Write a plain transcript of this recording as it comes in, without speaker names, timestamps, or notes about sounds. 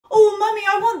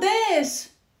Miss?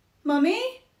 Mummy?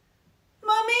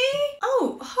 Mummy?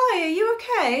 Oh, hi, are you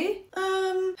okay?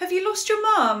 Have you lost your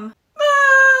mum?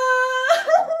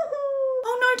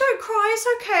 Oh no, don't cry, it's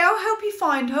okay, I'll help you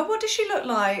find her. What does she look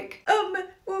like?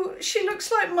 Well, she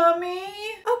looks like Mummy.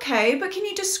 Okay, but can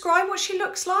you describe what she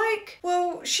looks like?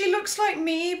 Well, she looks like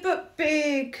me, but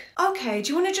big. Okay, do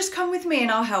you want to just come with me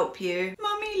and I'll help you?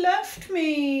 Mummy left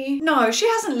me. No, she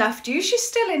hasn't left you. She's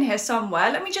still in here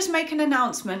somewhere. Let me just make an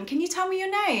announcement. Can you tell me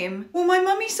your name? Well, my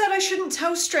mummy said I shouldn't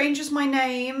tell strangers my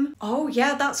name. Oh,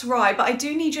 yeah, that's right. But I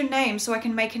do need your name so I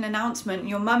can make an announcement.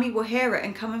 Your mummy will hear it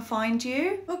and come and find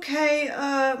you. Okay,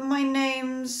 my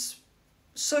name's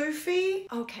Sophie?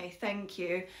 Okay, thank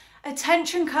you.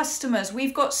 Attention customers,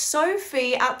 we've got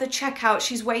Sophie at the checkout.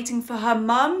 She's waiting for her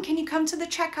mum. Can you come to the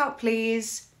checkout,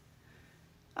 please?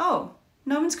 Oh,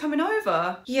 no one's coming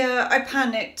over. Yeah, I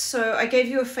panicked, so I gave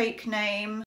you a fake name.